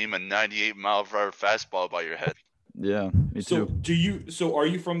gonna beam a 98-mile-per-hour fastball by your head. Yeah, me too. So are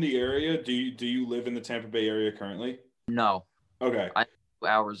you from the area? Do you live in the Tampa Bay area currently? No. Okay. 2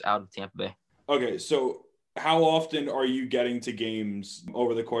 hours out of Tampa Bay. Okay, so How often are you getting to games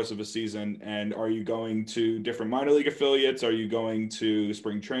over the course of a season? And are you going to different minor league affiliates? Are you going to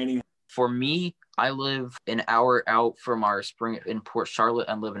spring training? For me, I live an hour out from our spring in Port Charlotte.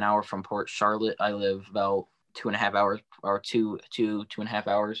 I live an hour from Port Charlotte. I live about 2.5 hours or two and a half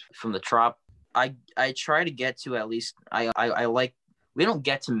hours from the Trop. I try to get to at least I like we don't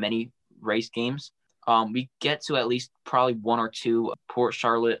get to many race games. We get to at least probably one or two Port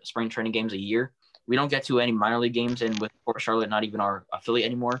Charlotte spring training games a year. We don't get to any minor league games, and with Port Charlotte not even our affiliate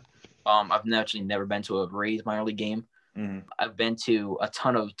anymore. I've actually never been to a Rays minor league game. Mhm. I've been to a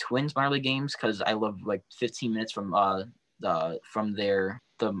ton of Twins minor league games because I live like 15 minutes from I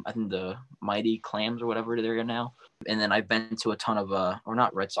think the Mighty Clams or whatever they're now. And then I've been to a ton of or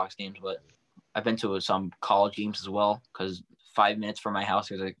not Red Sox games, but I've been to some college games as well because 5 minutes from my house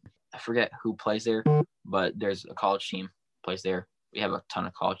there's I forget who plays there, but there's a college team plays there. We have a ton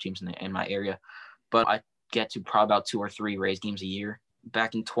of college teams in my area, but I get to probably about 2 or 3 Rays games a year.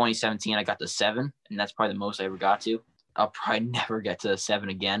 Back in 2017, I got to 7, and that's probably the most I ever got to. I'll probably never get to 7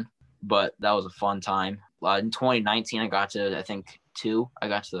 again, but that was a fun time. In 2019, I got to, I think, 2. I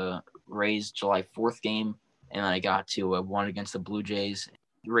got to the Rays July 4th game, and then I got to one against the Blue Jays.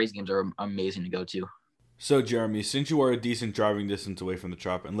 The Rays games are amazing to go to. So, Jeremy, since you are a decent driving distance away from the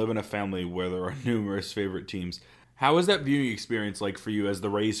Trop and live in a family where there are numerous favorite teams, how is that viewing experience like for you as the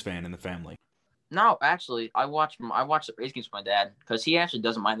Rays fan in the family? No, actually, I watch the Rays games with my dad because he actually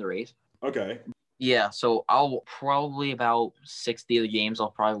doesn't mind the Rays. Okay. Yeah, so I'll probably about 60 of the games I'll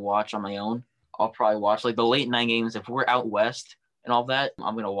probably watch on my own. I'll probably watch like the late night games. If we're out west and all that,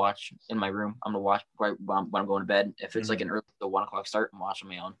 I'm going to watch in my room. I'm going to watch right when I'm going to bed. If it's like an early 1 o'clock start, I'm watching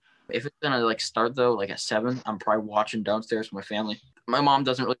my own. If it's going to like start though, like at 7, I'm probably watching downstairs with my family. My mom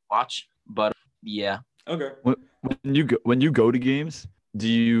doesn't really watch, but yeah. Okay. When you go to games, do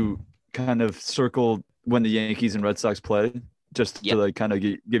you kind of circle when the Yankees and Red Sox play just to like kind of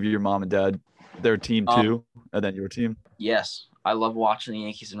give your mom and dad their team too, and then your team? Yes, I love watching the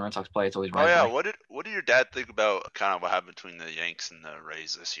Yankees and Red Sox play. It's always right. Oh yeah, what did your dad think about kind of what happened between the Yanks and the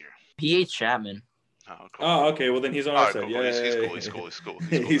Rays this year? He hates Chapman. Oh, cool. Oh, okay. Well, then he's on our side. Cool. Yeah, He's cool.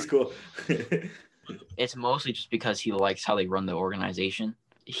 He's cool. It's mostly just because he likes how they run the organization.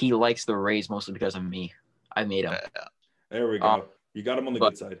 He likes the Rays mostly because of me. I made him. There we go. You got him on the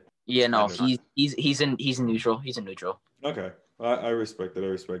good side. Yeah, no, he's in neutral. He's in neutral. Okay. I respect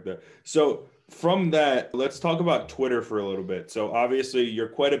that. So from that, let's talk about Twitter for a little bit. So obviously you're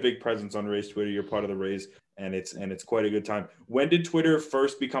quite a big presence on Rays Twitter. You're part of the Rays, and it's quite a good time. When did Twitter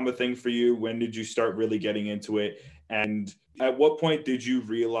first become a thing for you? When did you start really getting into it? And at what point did you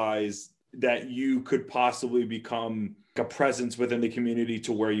realize that you could possibly become a presence within the community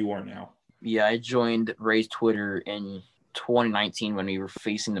to where you are now? Yeah, I joined Rays Twitter in 2019 when we were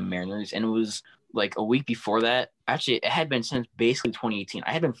facing the Mariners, and it was like a week before that. Actually, it had been since basically 2018.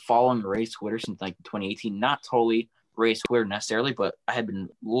 I had been following Rays Twitter since like 2018, not totally Rays Twitter necessarily, but I had been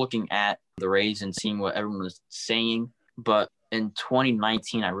looking at the Rays and seeing what everyone was saying. But in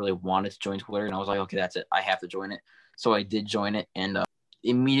 2019, I really wanted to join Twitter, and I was like, okay, that's it. I have to join it. So I did join it, and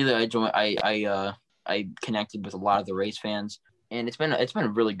immediately I joined. I connected with a lot of the Rays fans, and it's been a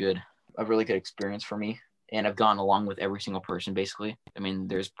really good experience for me. And I've gotten along with every single person, basically. I mean,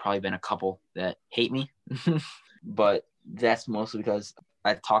 there's probably been a couple that hate me, but that's mostly because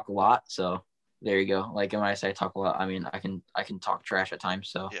I talk a lot. So there you go. Like when I say I talk a lot, I mean I can talk trash at times.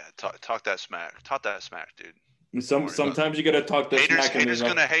 So yeah, talk that smack. Talk that smack, dude. Sometimes you gotta talk that smack. Haters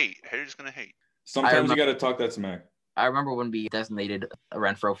gonna hate. Sometimes you gotta talk that smack. I remember when we designated a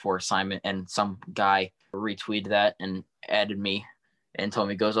Renfroe for assignment, and some guy retweeted that and added me. And told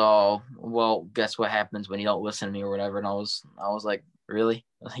me, goes, oh, well, guess what happens when you don't listen to me or whatever. And I was like, really?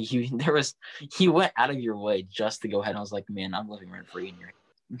 He went out of your way just to go ahead. And I was like, man, I'm living rent free in here.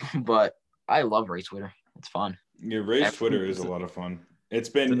 But I love Rays Twitter. It's fun. Yeah, Rays Twitter is a lot of fun. It's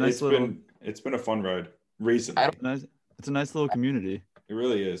been a fun ride recently. It's a nice little community. It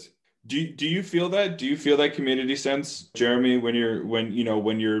really is. Do you feel that? Do you feel that community sense, Jeremy, when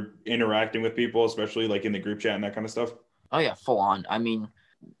you're interacting with people, especially like in the group chat and that kind of stuff? Oh yeah, full on. I mean,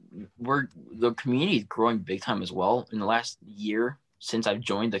 the community is growing big time as well. In the last year since I've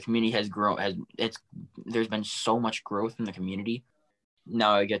joined, the community has grown. There's been so much growth in the community.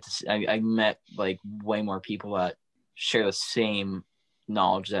 Now I met like way more people that share the same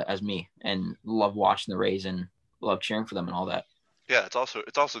knowledge as me and love watching the Rays and love cheering for them and all that. Yeah, it's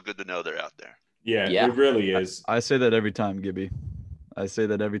also good to know they're out there. Yeah. It really is. I say that every time, Gibby. I say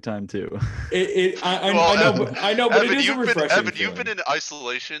that every time too. I know, but Evan, it is a refreshing Evan, you've feeling. been in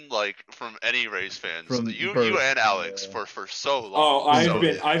isolation like from any Rays fans. From You birth, and Alex yeah. for so long. Oh,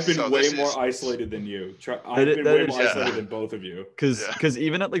 I've been so way this more is- isolated than you. That I've been that way is more true. isolated than both of you. Because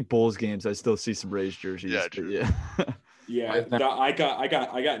even at like Bulls games, I still see some Rays jerseys. Yeah, but true. yeah. Yeah, I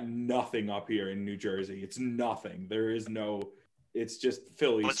got nothing up here in New Jersey. It's nothing. There is no. It's just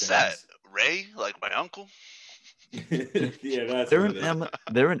Phillies What's fans. that? Ray? Like my uncle? Yeah, that's they're what it is.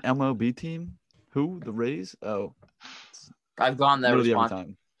 they're an MLB team. Who? The Rays? Oh, I've gone that literally every response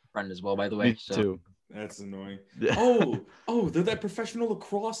time. friend as well, by the way. Me too. That's annoying. Yeah. Oh, they're that professional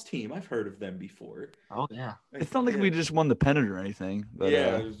lacrosse team. I've heard of them before. Oh yeah. It's not like we just won the pennant or anything. But,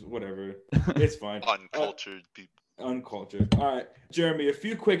 Yeah, it was whatever. It's fine. Uncultured people. Uncultured. All right, Jeremy, a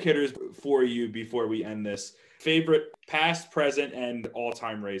few quick hitters for you before we end this. Favorite past, present, and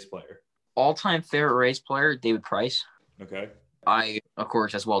all-time Rays player. All-time favorite Rays player, David Price. Okay. I, of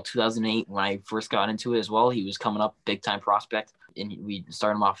course, as well, 2008, when I first got into it as well, he was coming up, big-time prospect, and we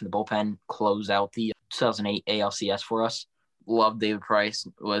started him off in the bullpen, closed out the 2008 ALCS for us. Loved David Price.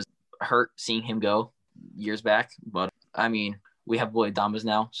 Was hurt seeing him go years back, but, I mean, we have Willie Adames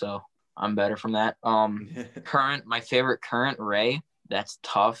now, so I'm better from that. My favorite current Ray, that's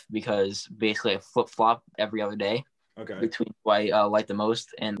tough because basically I flip-flop every other day. Okay. Between who I like the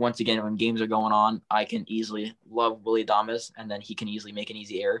most. And once again, when games are going on, I can easily love Willie Adames, and then he can easily make an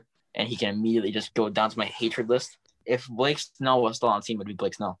easy error, and he can immediately just go down to my hatred list. If Blake Snell was still on the team, it would be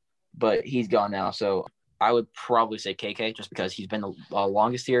Blake Snell. But he's gone now, so I would probably say KK just because he's been the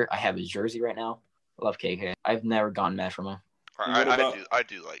longest here. I have his jersey right now. I love KK. I've never gotten mad from him. I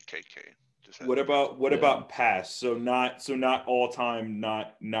do like KK. What about past? So not all time,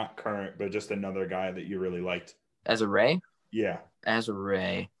 not current, but just another guy that you really liked. As a Ray? Yeah. As a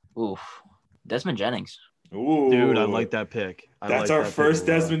Ray. Oof. Desmond Jennings. Ooh. Dude, I like that pick. That's our first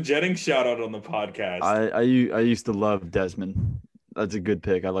Desmond Jennings shout out on the podcast. I used to love Desmond. That's a good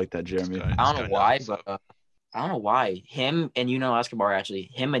pick. I like that, Jeremy. I don't know why, but I don't know why. Him and Yunel Escobar,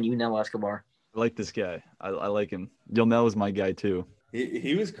 actually. Him and Yunel Escobar. I like this guy. I like him. Yunel is my guy too.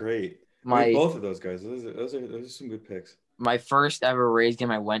 He was great. Both of those guys. Those are some good picks. My first ever Rays game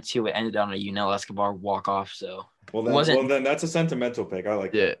I went to, it ended on a Yunel Escobar walk-off, so well then that's a sentimental pick. I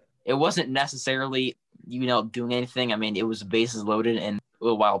like that. It wasn't necessarily, doing anything. I mean, it was bases loaded and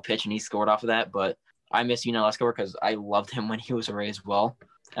a wild pitch, and he scored off of that, but I miss Yunel Escobar because I loved him when he was a Ray as well.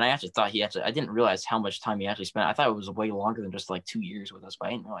 And I actually thought I didn't realize how much time he actually spent. I thought it was way longer than just like 2 years with us, but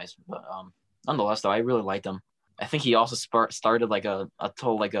I didn't realize. But nonetheless, though, I really liked him. I think he also started like a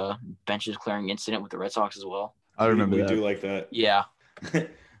benches clearing incident with the Red Sox as well. I remember we that. do like that. Yeah.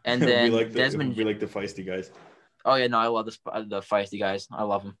 And then Desmond. We like the feisty guys. Oh yeah, no, I love the feisty guys. I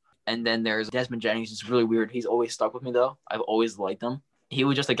love him. And then there's Desmond Jennings. It's really weird. He's always stuck with me though. I've always liked him. He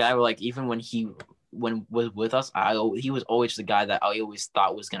was just a guy where like even when was with us, he was always the guy that I always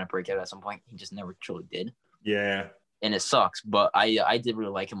thought was gonna break out at some point. He just never truly did. Yeah. And it sucks, but I did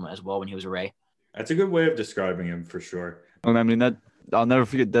really like him as well when he was a Ray. That's a good way of describing him for sure. I mean that I'll never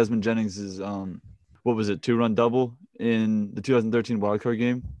forget Desmond Jennings's what was it, 2-run double in the 2013 wildcard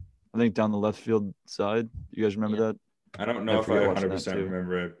game? I think down the left field side. You guys remember that? I don't know if I 100%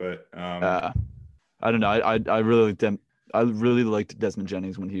 remember it, but I don't know. I really liked them. I really liked Desmond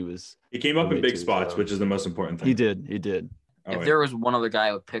Jennings when he was. He came up in big spots, which is the most important thing. He did. If there was one other guy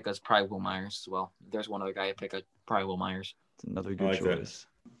I would pick, it's probably Will Myers as well. If there's one other guy I'd pick, it's probably Will Myers. It's another good choice.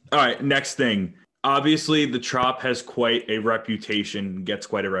 All right, next thing. Obviously, the Trop has quite a reputation, gets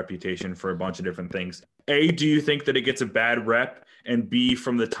quite a reputation for a bunch of different things. A, do you think that it gets a bad rep? And B,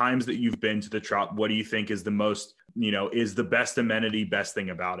 from the times that you've been to the Trop, what do you think is the most, is the best amenity, best thing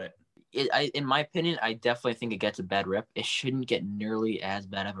about it? In my opinion, I definitely think it gets a bad rep. It shouldn't get nearly as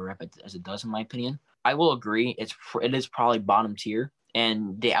bad of a rep as it does, in my opinion. I will agree. It is probably bottom tier,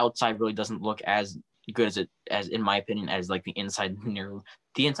 and the outside really doesn't look as good as in my opinion, as like the inside.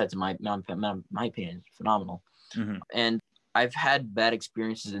 The inside's in my opinion is phenomenal. Mm-hmm. And I've had bad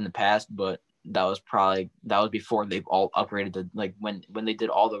experiences in the past, but that was before they've all upgraded to like when they did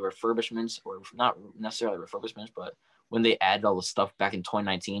all the refurbishments, or not necessarily refurbishments, but when they added all the stuff back in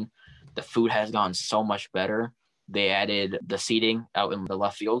 2019, the food has gotten so much better. They added the seating out in the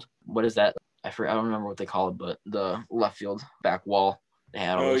left field. What is that? I don't remember what they call it, but the left field back wall. They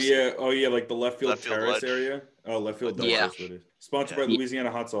had all yeah, like the left field terrace ledge. area. Oh, left field. Yeah. Sponsored by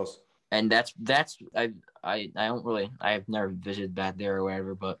Louisiana Hot Sauce. And that's I have never visited back there or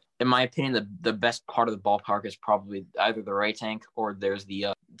whatever, but in my opinion, the best part of the ballpark is probably either the Ray tank or there's the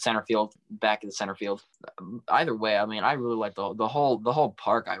center field, back of the center field. Either way, I mean, I really like the whole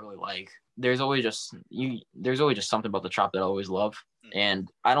park. I really like. There's always just something about the Trop that I always love. And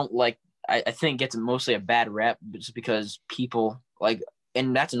I don't like. I think it gets mostly a bad rap just because people like.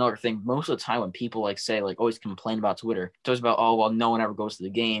 And that's another thing. Most of the time when people like say like always complain about Twitter, it's always about, oh well, no one ever goes to the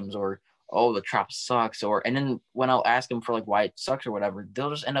games, or oh the trap sucks, or and then when I'll ask them for like why it sucks or whatever, they'll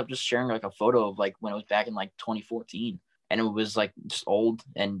just end up just sharing like a photo of like when it was back in like 2014 and it was like just old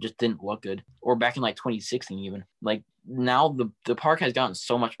and just didn't look good, or back in like 2016 even. Like now the park has gotten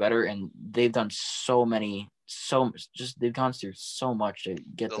so much better and they've done they've gone through so much to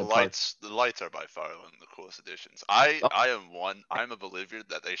get The the lights, the lights are by far one of the coolest additions. I'm a believer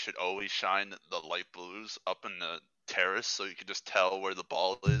that they should always shine the light blues up in the terrace so you can just tell where the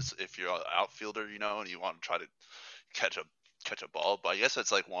ball is if you're an outfielder, and you want to try to catch a ball. But I guess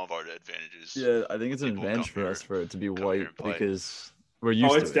that's like one of our advantages. Yeah, I think it's an People advantage come for here- us for it to be come here white and play. because we're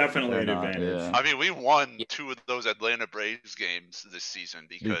used to it's it. definitely They're an not, advantage. yeah. I mean, we won 2 of those Atlanta Braves games this season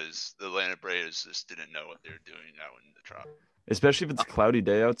because the Atlanta Braves just didn't know what they were doing out in the Trop. Especially if it's a cloudy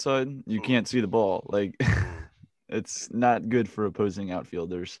day outside, you Ooh. can't see the ball. Like, Ooh. it's not good for opposing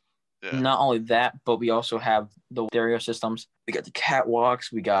outfielders. Yeah. Not only that, but we also have the stereo systems. We got the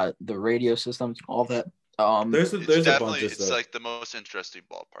catwalks. We got the radio systems. All that. There's It's a bunch definitely of it's stuff. like the most interesting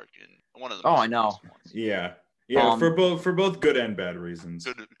ballpark in one of the. Oh, most I know. interesting ones. Yeah, for both good and bad reasons.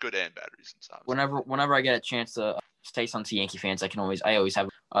 Good and bad reasons. Obviously. Whenever I get a chance to say something to Yankee fans, I always have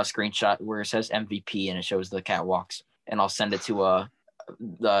a screenshot where it says MVP and it shows the catwalks, and I'll send it to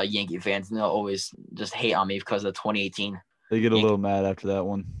the Yankee fans, and they'll always just hate on me because of 2018. They get a little mad after that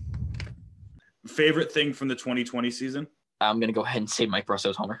one. Favorite thing from the 2020 season? I'm gonna go ahead and say Mike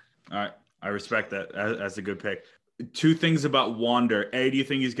Brosso's homer. All right, I respect that. That's a good pick. 2 things about Wander. A, do you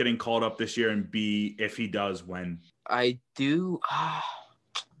think he's getting called up this year? And B, if he does, when? I do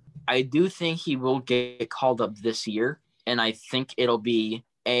think he will get called up this year, and I think it'll be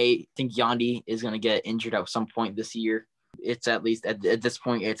I think Yandy is going to get injured at some point this year. It's at least at this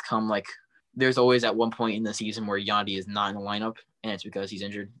point, it's come like there's always at one point in the season where Yandy is not in the lineup, and it's because he's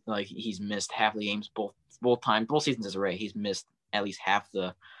injured. Like he's missed half the games both seasons as a Ray. He's missed at least half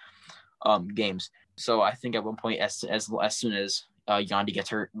the games. So I think at one point, as soon as Yandy gets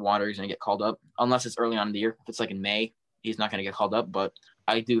hurt, Wander is going to get called up, unless it's early on in the year. If it's like in May, he's not going to get called up. But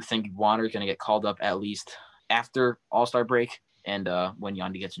I do think Wander is going to get called up at least after All-Star break and when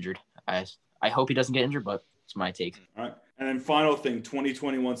Yandy gets injured. I hope he doesn't get injured, but it's my take. All right. And then final thing,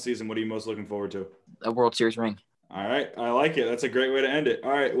 2021 season, what are you most looking forward to? A World Series ring. All right. I like it. That's a great way to end it.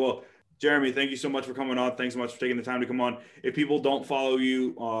 All right. Well, Jeremy, thank you so much for coming on. Thanks so much for taking the time to come on. If people don't follow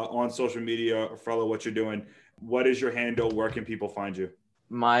you on social media or follow what you're doing, what is your handle? Where can people find you?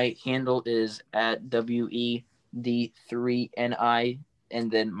 My handle is at WED3NI, and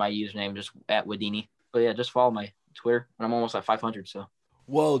then my username just at Wadini. But yeah, just follow my Twitter, and I'm almost at 500. So.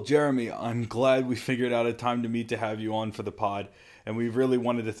 Well, Jeremy, I'm glad we figured out a time to meet to have you on for the pod. And we really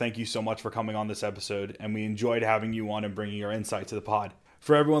wanted to thank you so much for coming on this episode. And we enjoyed having you on and bringing your insight to the pod.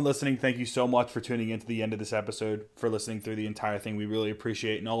 For everyone listening, thank you so much for tuning into the end of this episode, for listening through the entire thing. We really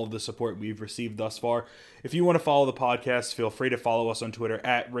appreciate and all of the support we've received thus far. If you want to follow the podcast, feel free to follow us on Twitter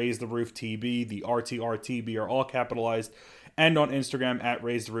at RaiseTheRoofTB. The RTRTB are all capitalized. And on Instagram at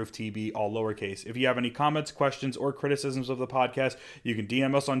RaiseTheRoofTB, all lowercase. If you have any comments, questions, or criticisms of the podcast, you can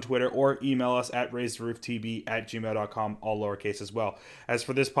DM us on Twitter or email us at RaiseTheRoofTB@gmail.com, all lowercase as well. As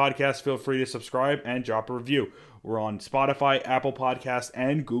for this podcast, feel free to subscribe and drop a review. We're on Spotify, Apple Podcasts,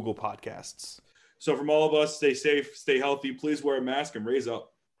 and Google Podcasts. So from all of us, stay safe, stay healthy. Please wear a mask and raise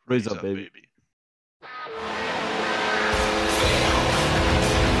up. Raise up, baby.